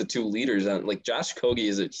 those were the 2 leaders on. Like Josh Okogie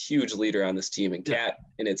is a huge leader on this team, and Cat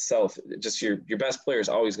in itself, just your best player is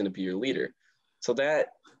always going to be your leader. So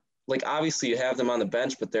that, like, obviously you have them on the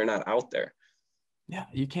bench, but they're not out there. Yeah,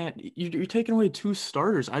 you can't. You're taking away 2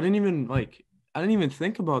 starters. I didn't even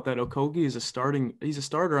think about that. Okogie is he's a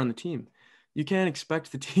starter on the team. You can't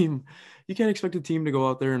expect the team to go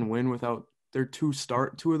out there and win without their 2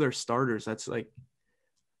 of their starters. That's like,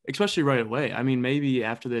 especially right away. I mean, maybe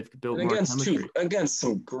after they've built more chemistry. Against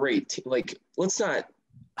some great like, let's not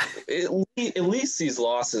at least these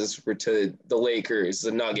losses were to the Lakers,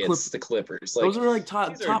 the Nuggets, the Clippers. Like, those are like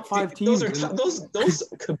top 5 teams. Those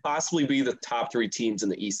could possibly be the top 3 teams in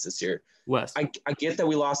the East this year. West. I get that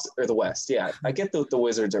we lost, or the West. Yeah, I get that the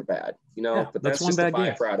Wizards are bad, but that's just a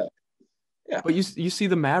byproduct. Yeah. But you see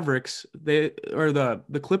the Mavericks, the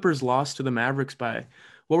Clippers lost to the Mavericks by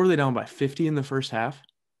what were they down by 50 in the first half?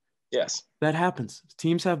 Yes. That happens.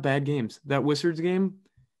 Teams have bad games. That Wizards game,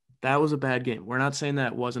 that was a bad game. We're not saying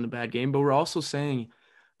that wasn't a bad game, but we're also saying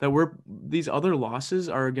that these other losses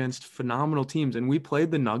are against phenomenal teams. And we played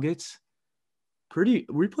the Nuggets we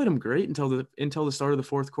played them great until the start of the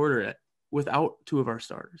fourth quarter without two of our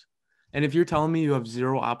starters. And if you're telling me you have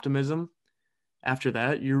zero optimism after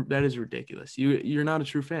that, that is ridiculous. You're not a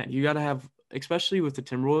true fan. You got to have, especially with the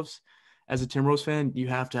Timberwolves, as a Timberwolves fan, you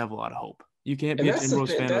have to have a lot of hope. You can't be a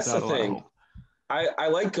Timberwolves fan without a lot of hope. I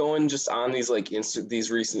like going just on these like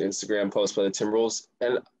these recent Instagram posts by the Timberwolves,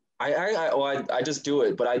 and I just do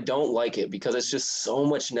it, but I don't like it because it's just so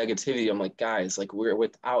much negativity. I'm like, guys, like we're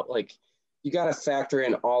without like you got to factor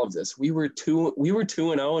in all of this. We were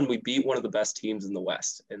 2-0 and we beat one of the best teams in the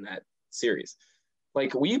West in that series.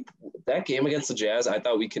 Like that game against the Jazz, I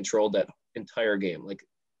thought we controlled that entire game. Like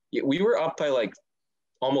we were up by like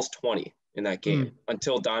almost 20 in that game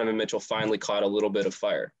until Donovan Mitchell finally caught a little bit of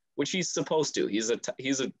fire, which he's supposed to. He's a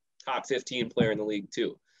top 15 player in the league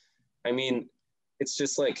too. I mean, it's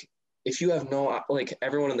just like if you have like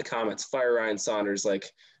everyone in the comments, fire Ryan Saunders,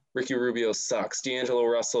 like Ricky Rubio sucks, D'Angelo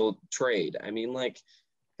Russell trade. I mean, like,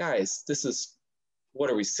 guys, this is what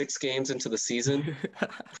are we 6 games into the season?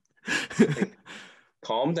 Like,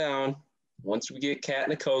 calm down. Once we get Cat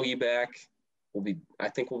and Okogie back, I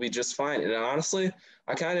think we'll be just fine. And honestly,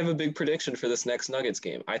 I kind of have a big prediction for this next Nuggets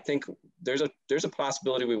game. I think there's a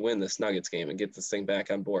possibility we win this Nuggets game and get this thing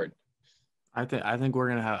back on board. I think we're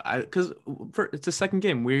gonna have because it's the second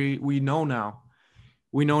game. We know now.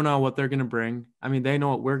 We know now what they're gonna bring. I mean, they know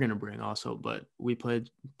what we're gonna bring also, but we played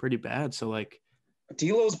pretty bad. So like,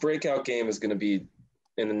 D'Lo's breakout game is gonna be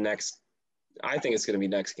in the next. I think it's gonna be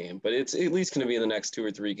next game, but it's at least gonna be in the next 2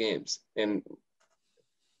 or 3 games. And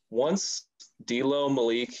once D'Lo,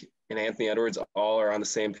 Malik, and Anthony Edwards all are on the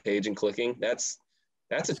same page and clicking, that's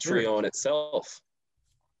a trio in itself,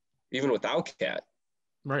 even without Cat.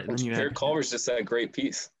 Right. And Jared Culver's just that great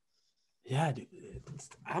piece. Yeah, dude.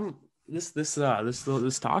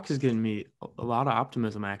 This talk is getting me a lot of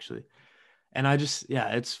optimism actually. And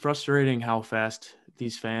it's frustrating how fast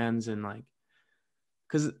these fans and like,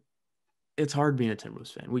 because it's hard being a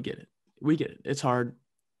Timberwolves fan. We get it. It's hard.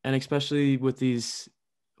 And especially with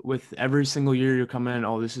every single year you're coming in,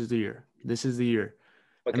 oh, this is the year.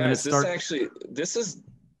 But and guys, this is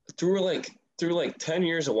through 10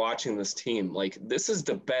 years of watching this team, like this is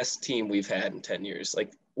the best team we've had in 10 years,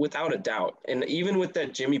 like without a doubt. And even with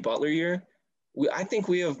that Jimmy Butler year, I think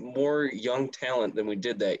we have more young talent than we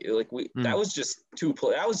did that. Like that was just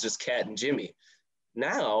that was just Cat and Jimmy.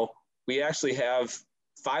 Now we actually have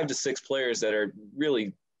 5 to 6 players that are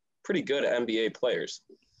really pretty good NBA players.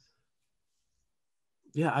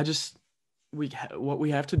 Yeah, what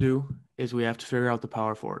we have to do is we have to figure out the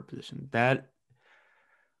power forward position.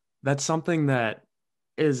 That's something that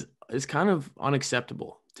is kind of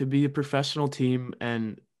unacceptable to be a professional team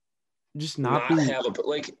and just not have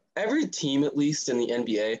every team, at least in the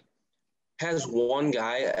NBA, has one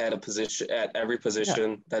guy at every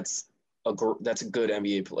position that's a good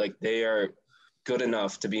NBA. Like they are good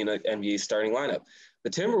enough to be in an NBA starting lineup. The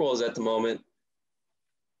Timberwolves at the moment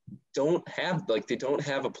don't have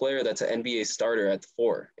a player that's an NBA starter at the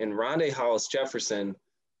 4. And Rondae Hollis-Jefferson,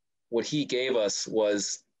 what he gave us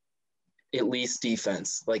was at least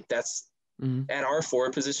defense. Like that's at our 4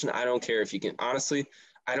 position. I don't care if you can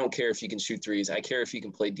shoot threes. I care if you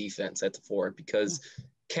can play defense at the 4 because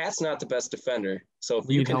Cat's not the best defender. So if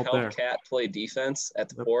you can help Cat play defense at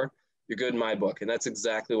the 4, you're good in my book. And that's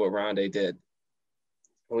exactly what Rondae did.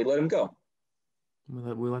 And we let him go.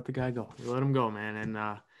 We let the guy go. We let him go, man. And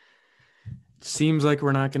seems like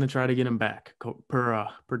we're not going to try to get him back per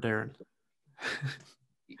Darren.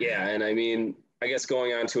 Yeah, and I mean, I guess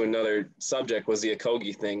going on to another subject was the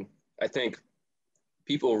Okogie thing. I think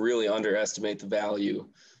people really underestimate the value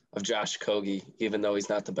of Josh Okogie, even though he's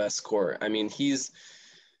not the best scorer. I mean, he's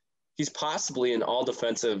possibly an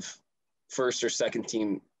all-defensive first or second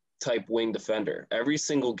team type wing defender. Every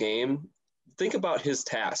single game, think about his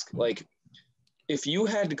task. Like, if you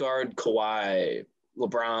had to guard Kawhi,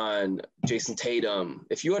 LeBron, Jason Tatum,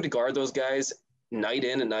 if you had to guard those guys night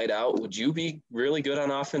in and night out, would you be really good on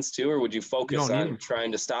offense too, or would you focus on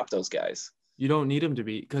trying to stop those guys? You don't need him to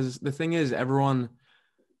be, because the thing is, everyone,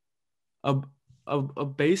 a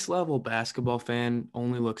base level basketball fan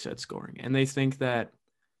only looks at scoring, and they think that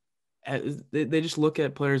they just look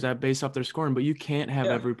at players that base off their scoring, but you can't have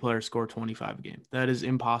every player score 25 a game. That is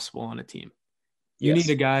impossible on a team. You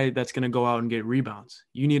need a guy that's going to go out and get rebounds.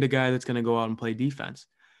 You need a guy that's going to go out and play defense.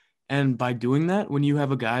 And by doing that, when you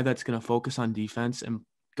have a guy that's going to focus on defense and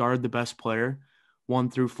guard the best player, 1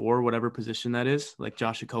 through 4, whatever position that is, like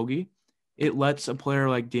Josh Okogie, it lets a player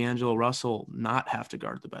like D'Angelo Russell not have to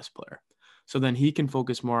guard the best player. So then he can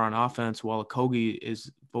focus more on offense while Okogie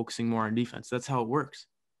is focusing more on defense. That's how it works.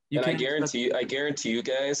 And I guarantee you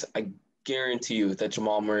guys, I guarantee you that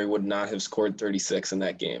Jamal Murray would not have scored 36 in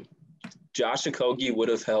that game. Josh Okogie would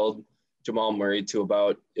have held Jamal Murray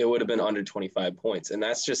to it would have been under 25 points. And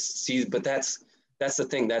that's the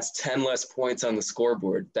thing. That's 10 less points on the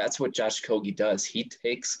scoreboard. That's what Josh Okogie does. He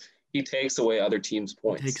takes away other teams'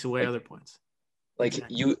 points. He takes away other points. Like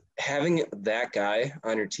you having that guy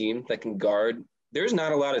on your team that can guard, there's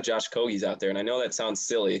not a lot of Josh Okogies out there. And I know that sounds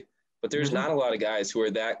silly, but there's not a lot of guys who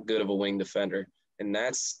are that good of a wing defender. And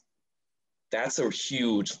that's a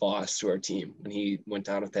huge loss to our team when he went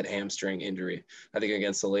down with that hamstring injury, I think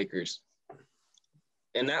against the Lakers.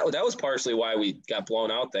 And that was partially why we got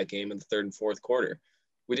blown out that game in the third and fourth quarter.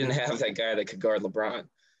 We didn't have that guy that could guard LeBron.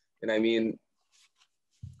 And I mean,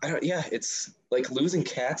 it's like losing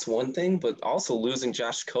Cat's one thing, but also losing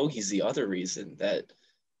Josh Okogie's the other reason that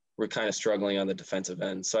we're kind of struggling on the defensive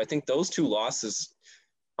end. So I think those two losses,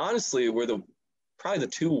 honestly, were probably the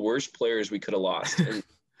two worst players we could have lost. And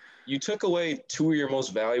you took away two of your most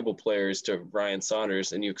valuable players to Ryan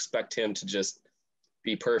Saunders, and you expect him to just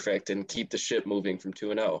be perfect and keep the ship moving from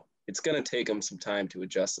 2-0. It's going to take him some time to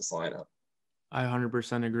adjust this lineup. I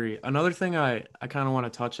 100% agree. Another thing I kind of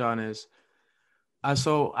want to touch on is,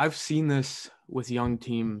 so I've seen this with young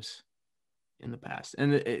teams in the past,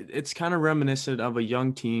 and it's kind of reminiscent of a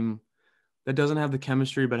young team that doesn't have the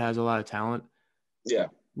chemistry but has a lot of talent. Yeah.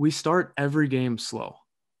 We start every game slow.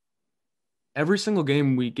 Every single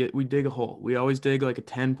game we dig a hole. We always dig like a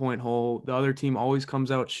 10-point hole. The other team always comes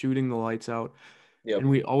out shooting the lights out. Yep. And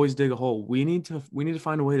we always dig a hole. We need to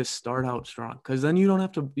find a way to start out strong, because then you don't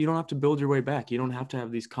have to build your way back. You don't have to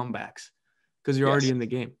have these comebacks because you're already in the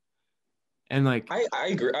game. And like I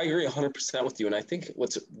agree 100% with you. And I think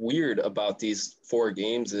what's weird about these 4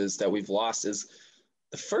 games is that we've lost is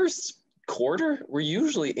the first quarter, we're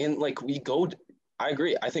usually in, like, I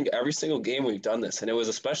agree. I think every single game we've done this, and it was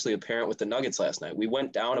especially apparent with the Nuggets last night. We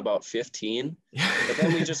went down about 15, but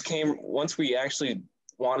then we just once we actually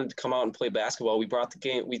wanted to come out and play basketball, we brought the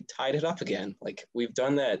game, we tied it up again. Like, we've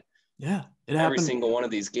done that. Yeah, it every happened. Single one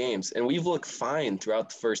of these games, and we've looked fine throughout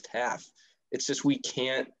the first half. It's just we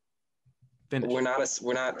can't finish.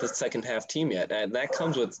 We're not the second half team yet, and that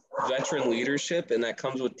comes with veteran leadership, and that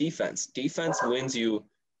comes with defense. Defense wins you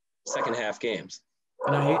second half games.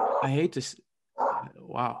 And I hate to.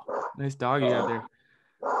 Wow, nice dog you got there.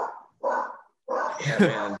 Yeah,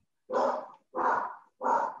 man.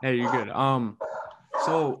 Hey, you're good.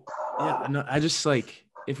 So yeah, no, I just like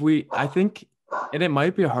I think, and it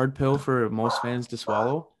might be a hard pill for most fans to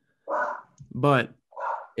swallow, but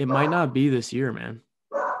it might not be this year, man.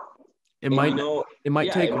 It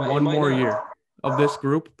might take one more year of this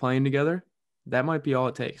group playing together. That might be all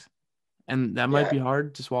it takes. And that might be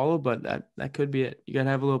hard to swallow, but that could be it. You got to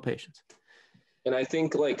have a little patience. And I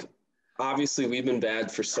think, like, obviously we've been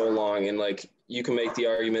bad for so long, and, like, you can make the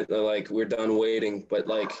argument that, like, we're done waiting, but,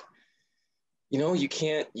 like, you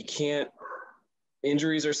can't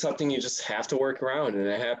injuries are something you just have to work around. And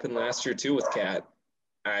it happened last year too with Cat.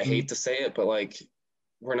 I hate to say it, but, like,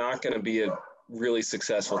 we're not going to be a really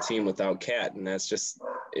successful team without Cat. And that's just,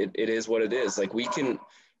 it is what it is. Like, we can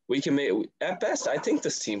make, at best, I think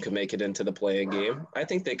this team can make it into the play-in game. I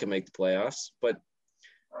think they can make the playoffs, but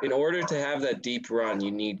in order to have that deep run, you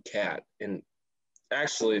need Cat. And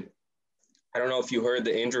actually, I don't know if you heard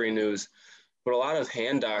the injury news, but a lot of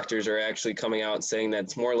hand doctors are actually coming out saying that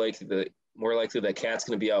it's more likely that Cat's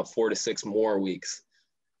going to be out 4 to 6 more weeks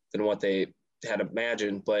than what they had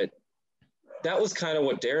imagined. But that was kind of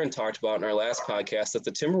what Darren talked about in our last podcast, that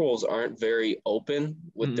the Timberwolves aren't very open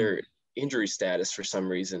with their injury status for some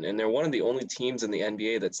reason. And they're one of the only teams in the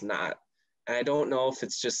NBA that's not. And I don't know if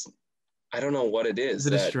it's just, I don't know what it is.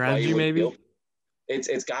 Is it a strategy maybe?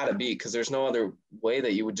 It's got to be, because there's no other way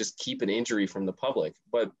that you would just keep an injury from the public.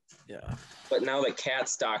 But now that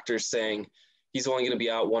Cat's doctor's saying he's only going to be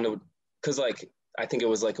out because, like, I think it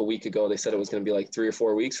was like a week ago, they said it was going to be like 3 or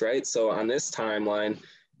 4 weeks, right? So on this timeline,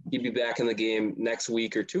 he'd be back in the game next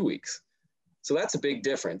week or 2 weeks. So that's a big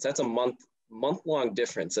difference. That's a month-long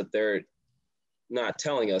difference that they're not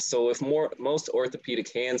telling us. So if most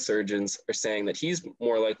orthopedic hand surgeons are saying that he's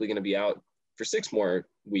more likely going to be out for 6 more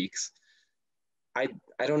weeks, I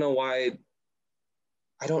don't know why.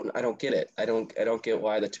 I don't get it. I don't get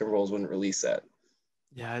why the Timberwolves wouldn't release that.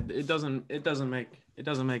 Yeah, it doesn't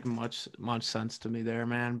make much sense to me there,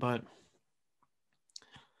 man. But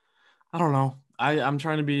I don't know. I'm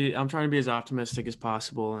trying to be as optimistic as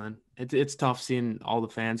possible, and it's tough seeing all the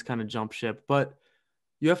fans kind of jump ship. But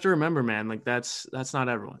you have to remember, man, like that's not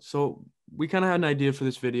everyone. So we kind of had an idea for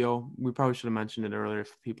this video. We probably should have mentioned it earlier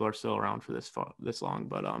if people are still around for this long.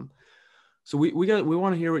 But so we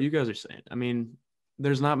want to hear what you guys are saying. I mean,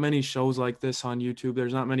 there's not many shows like this on YouTube.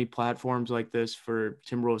 There's not many platforms like this for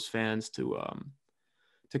Timberwolves fans to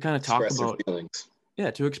kind of talk Express their about, feelings.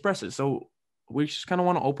 yeah, to express it. So we just kind of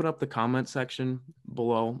want to open up the comment section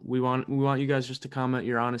below. We want you guys just to comment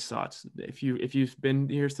your honest thoughts. If you've been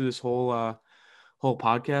here through this whole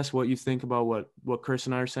podcast, what you think about what Chris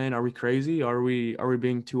and I are saying. Are we crazy? Are we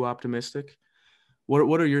being too optimistic?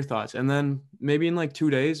 What are your thoughts? And then maybe in like 2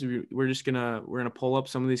 days, we're gonna pull up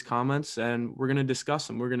some of these comments and we're gonna discuss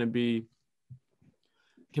them. We're gonna be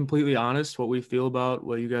completely honest what we feel about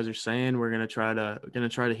what you guys are saying. We're gonna try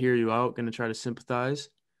to hear you out. Gonna try to sympathize.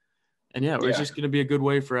 And yeah, it's just gonna be a good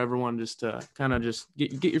way for everyone just to kind of just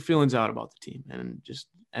get your feelings out about the team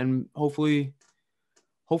and hopefully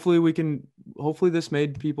this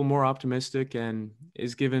made people more optimistic and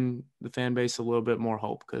is giving the fan base a little bit more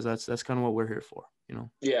hope, because that's kind of what we're here for, you know?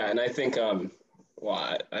 Yeah, and I think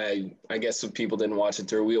well, I guess if people didn't watch it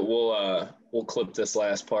through, we'll clip this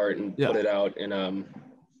last part and put it out, and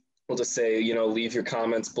we'll just say, leave your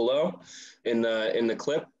comments below in the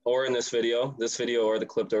clip or in this video or the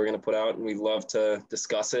clip that we're going to put out, and we'd love to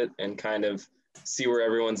discuss it and kind of see where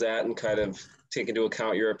everyone's at and kind of take into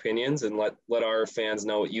account your opinions and let our fans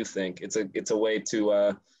know what you think. It's a way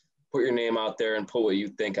to put your name out there and put what you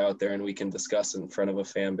think out there, and we can discuss it in front of a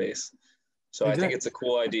fan base. So exactly. I think it's a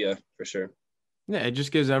cool idea for sure. Yeah, it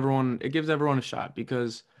just gives everyone a shot,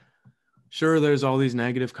 because sure, there's all these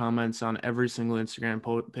negative comments on every single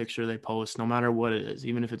Instagram picture they post, no matter what it is,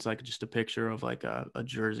 even if it's like just a picture of like a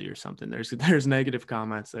jersey or something. There's negative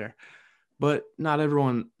comments there. But not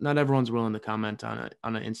everyone's willing to comment on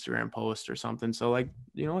an Instagram post or something. So like,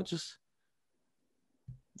 just.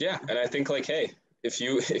 Yeah. And I think like, hey, if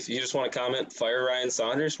you just want to comment, fire Ryan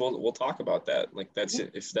Saunders, we'll talk about that. Like that's it.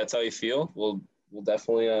 If that's how you feel, we'll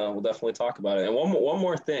definitely talk about it. And one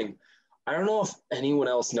more thing, I don't know if anyone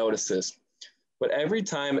else noticed this, but every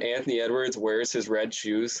time Anthony Edwards wears his red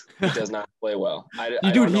shoes, he does not play well. I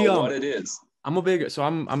don't know what it is. I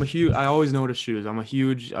always notice shoes.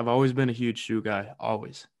 I've always been a huge shoe guy,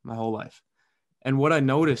 always, my whole life. And what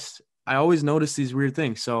I always notice these weird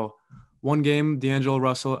things. So one game, D'Angelo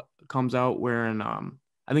Russell comes out wearing,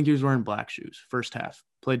 I think he was wearing black shoes, first half,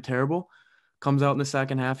 played terrible. Comes out in the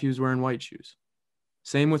second half, he was wearing white shoes.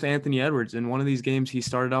 Same with Anthony Edwards. In one of these games, he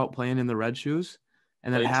started out playing in the red shoes,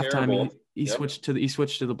 and then at halftime he switched to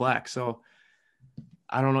the black. So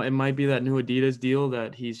I don't know. It might be that new Adidas deal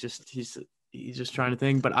that he's just trying to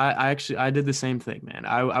think. But I did the same thing, man.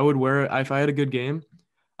 I would wear, if I had a good game,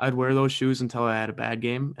 I'd wear those shoes until I had a bad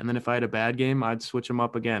game, and then if I had a bad game, I'd switch them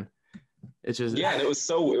up again. It's just and it was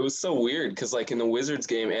so weird, because like in the Wizards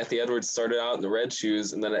game, Anthony Edwards started out in the red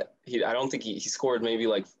shoes, and then I don't think he scored maybe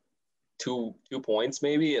like two points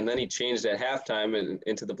maybe, and then he changed at halftime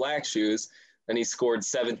into the black shoes, and he scored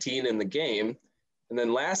 17 in the game. And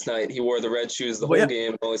then last night he wore the red shoes the whole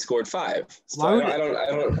game and only scored 5. So I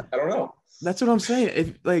don't know. That's what I'm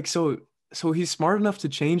saying. So he's smart enough to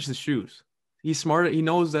change the shoes. He's smart. He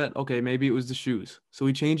knows that, okay, maybe it was the shoes. So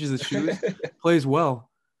he changes the shoes, plays well.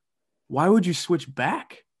 Why would you switch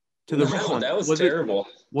back to the red one? That was terrible.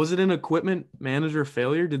 Was it an equipment manager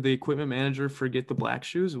failure? Did the equipment manager forget the black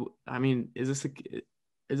shoes? I mean, is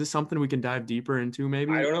this something we can dive deeper into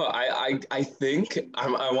maybe? I don't know. I think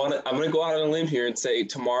I'm going to go out on a limb here and say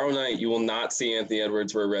tomorrow night you will not see Anthony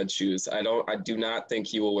Edwards wear red shoes. I do not think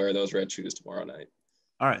he will wear those red shoes tomorrow night.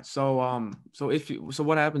 All right. So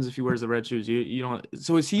what happens if he wears the red shoes? You don't.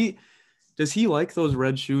 So does he like those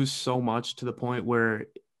red shoes so much to the point where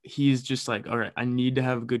he's just like, all right, I need to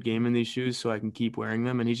have a good game in these shoes so I can keep wearing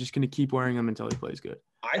them, and he's just going to keep wearing them until he plays good?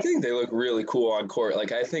 I think they look really cool on court.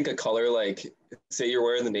 Like, I think a color, like, say you're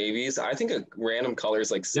wearing the navies, I think a random color is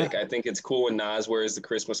like sick. Yeah. I think it's cool when Nas wears the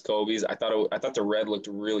Christmas Kobe's. I thought the red looked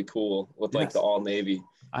really cool with like the all navy.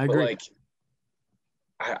 I agree. But like,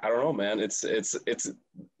 I don't know, man. It's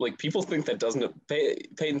like, people think that doesn't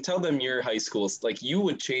Peyton, tell them your high school. Like, you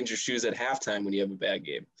would change your shoes at halftime when you have a bad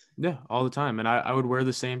game. Yeah, all the time. And I would wear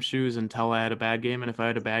the same shoes until I had a bad game. And if I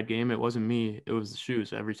had a bad game, it wasn't me, it was the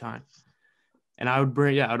shoes every time. And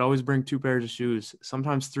I'd always bring 2 pairs of shoes,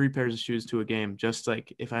 sometimes 3 pairs of shoes to a game. Just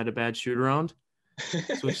like if I had a bad shoot around,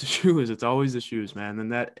 switch the shoes. It's always the shoes, man.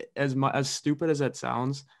 And that, as stupid as that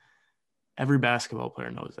sounds, every basketball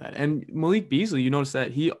player knows that. And Malik Beasley, you notice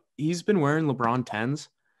that he's been wearing LeBron 10s.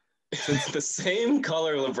 The same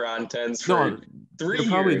color LeBron 10s for 3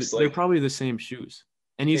 years. They're probably the same shoes.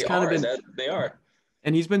 And he's they are.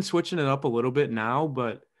 And he's been switching it up a little bit now,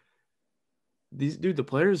 but the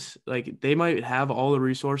players, like, they might have all the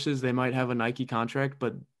resources, they might have a Nike contract,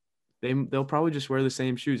 but they'll probably just wear the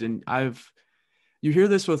same shoes. And you hear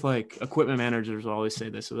this with like equipment managers always say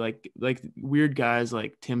this, like weird guys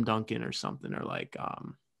like Tim Duncan or something, or like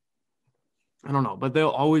I don't know, but they'll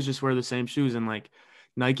always just wear the same shoes, and like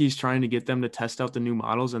Nike's trying to get them to test out the new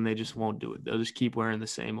models, and they just won't do it. They'll just keep wearing the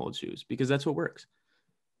same old shoes because that's what works.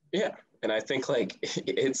 Yeah, and I think like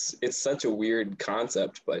it's such a weird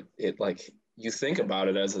concept, but it like you think about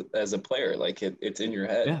it as a player, like it's in your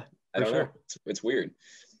head. Yeah, I for don't know. sure. It's weird.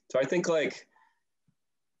 So I think like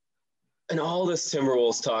in all this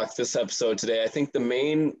Timberwolves talk this episode today, I think the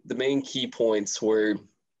main key points were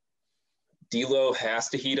D'Lo has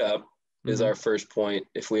to heat up is our first point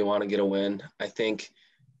if we want to get a win. I think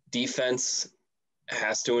defense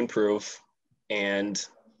has to improve, and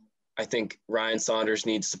I think Ryan Saunders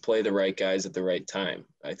needs to play the right guys at the right time.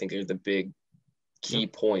 I think they're the big key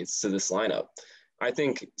points to this lineup. I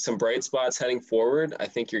think some bright spots heading forward. I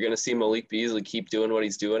think you're going to see Malik Beasley keep doing what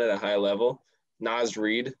he's doing at a high level. Naz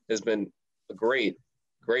Reid has been a great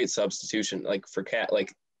substitution. Like for Cat,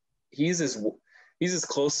 like he's as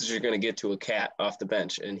close as you're going to get to a Cat off the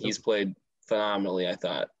bench, and he's played phenomenally, I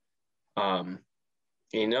thought. I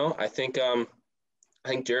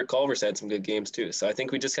think Jarrett Culver's had some good games too. So I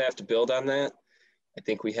think we just have to build on that. I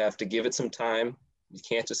think we have to give it some time. You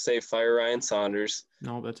can't just say fire Ryan Saunders.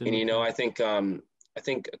 No, that's and I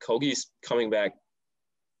think Kogi's coming back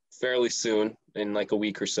fairly soon in like a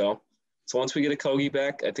week or so. So once we get a Kogi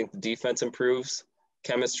back, I think the defense improves,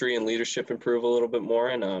 chemistry and leadership improve a little bit more,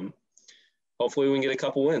 and hopefully we can get a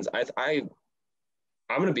couple wins. I'm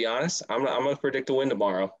going to be honest. I'm going to predict a win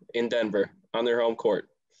tomorrow in Denver on their home court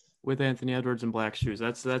with Anthony Edwards in black shoes.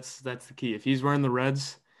 That's the key. If he's wearing the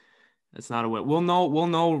Reds, it's not a win. We'll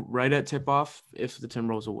know right at tip-off if the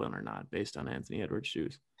Timberwolves will win or not based on Anthony Edwards'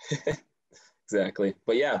 shoes. Exactly.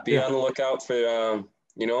 But yeah, be on the lookout for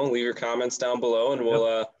leave your comments down below, and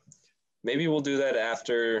we'll maybe we'll do that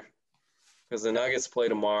after, because the Nuggets play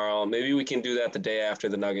tomorrow. Maybe we can do that the day after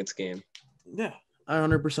the Nuggets game. Yeah, I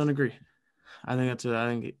 100% agree. I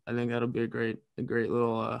think that'll be a great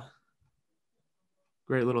little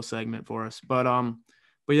segment for us. But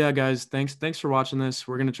yeah, guys, thanks for watching this.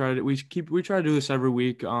 We're gonna try to we try to do this every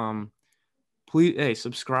week. Please,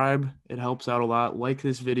 subscribe. It helps out a lot. Like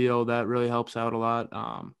this video, that really helps out a lot.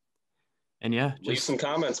 And yeah, just leave some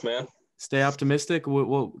comments, man. Stay optimistic.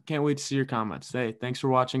 We'll can't wait to see your comments. Hey, thanks for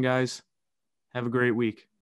watching, guys. Have a great week.